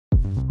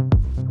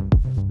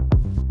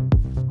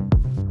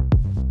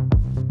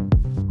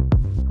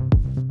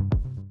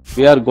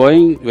We are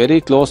going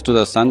very close to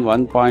the sun,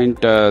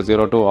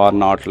 1.02 or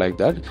not like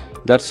that.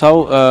 That's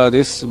how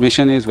this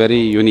mission is very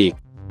unique.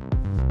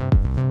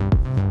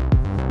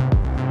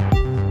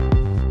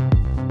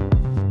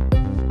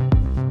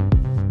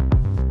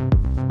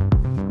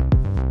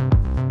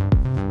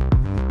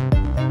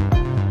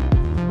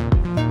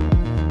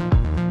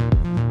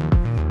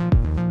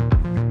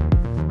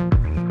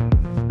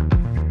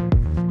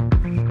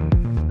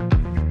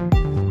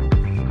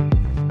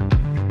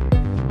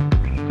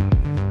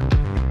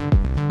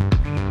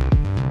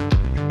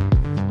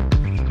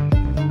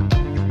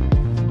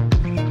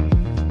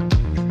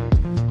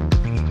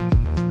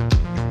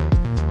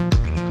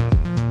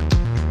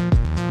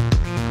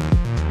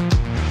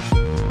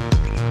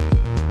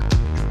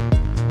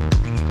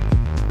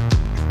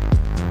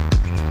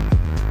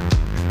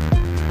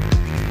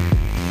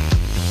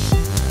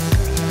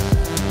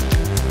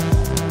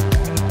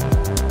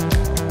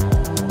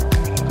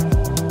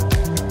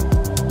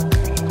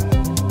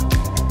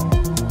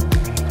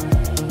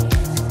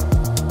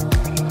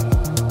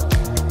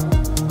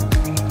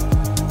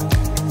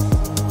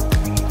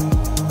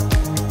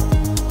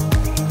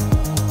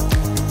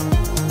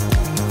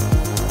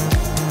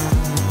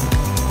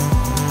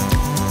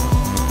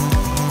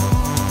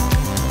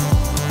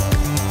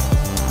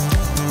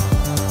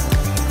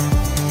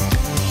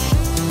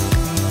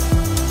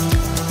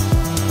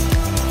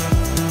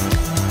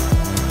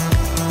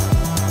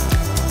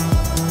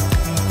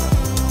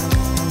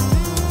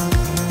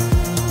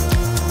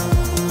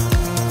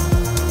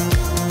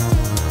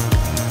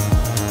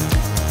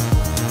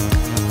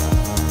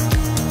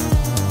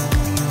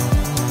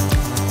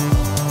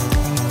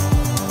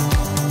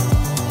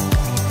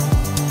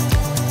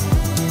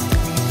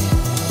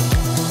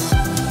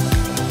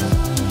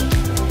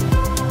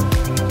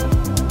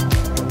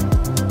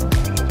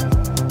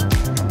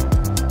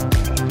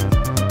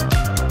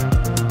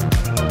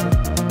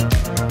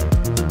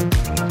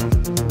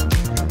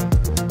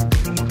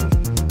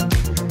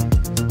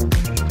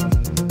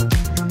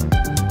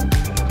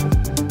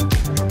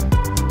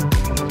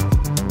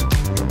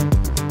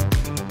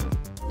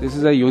 This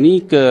is a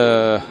unique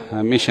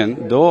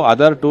mission, though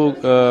other two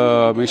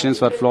missions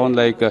were flown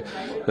like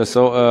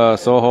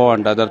SOHO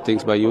and other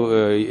things by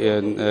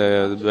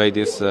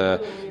this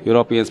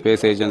European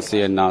Space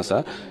Agency and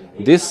NASA.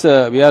 This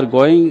we are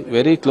going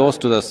very close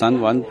to the sun,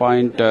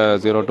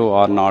 1.02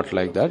 or not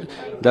like that.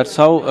 That's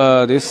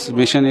how this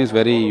mission is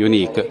very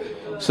unique.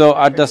 So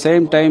at the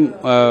same time,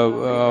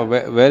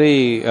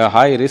 very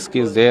high risk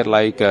is there.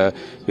 Like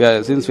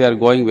since we are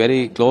going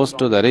very close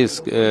to the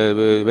risk,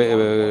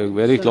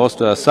 very close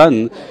to the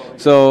sun,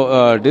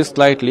 so disk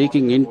light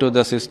leaking into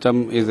the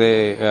system is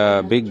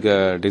a big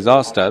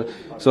disaster.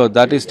 So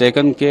that is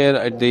taken care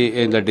at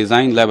in the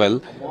design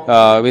level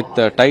with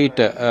tight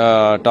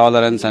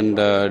tolerance and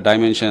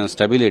dimension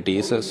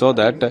stabilities, so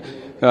that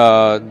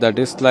the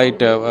disk light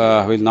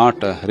will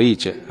not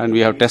reach, and we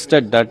have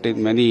tested that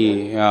in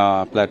many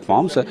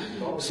platforms.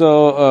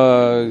 So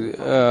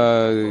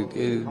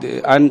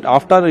and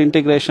after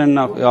integration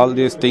of all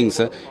these things,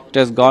 it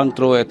has gone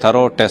through a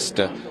thorough test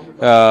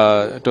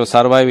to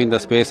survive in the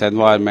space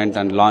environment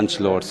and launch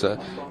loads.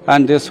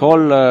 And this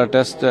whole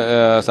test,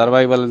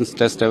 survivalence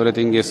test,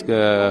 everything is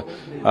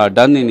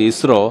done in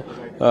ISRO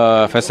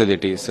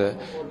facilities,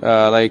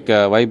 like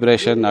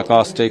vibration,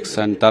 acoustics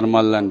and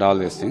thermal and all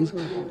these things.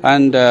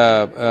 And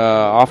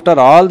after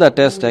all the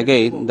tests,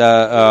 again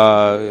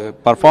the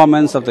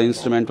performance of the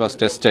instrument was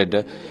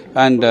tested,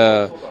 and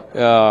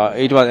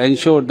it was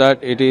ensured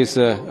that it is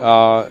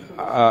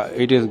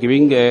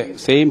giving a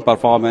same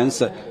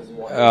performance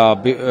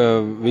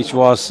which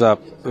was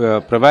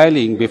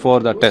prevailing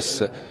before the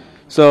tests.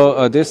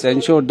 So this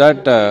ensured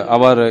that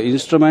our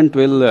instrument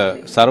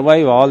will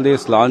survive all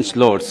these launch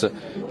loads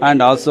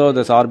and also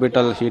this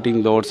orbital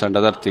heating loads and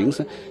other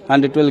things,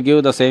 and it will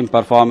give the same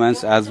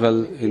performance as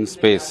well in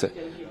space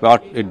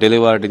what it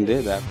delivered in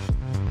the lab.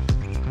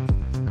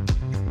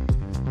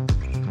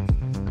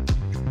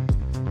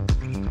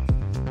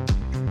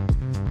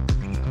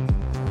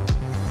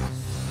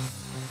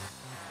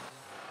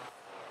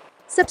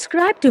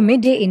 Subscribe to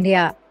Midday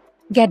India.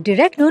 Get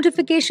direct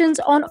notifications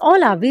on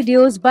all our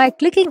videos by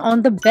clicking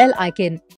on the bell icon.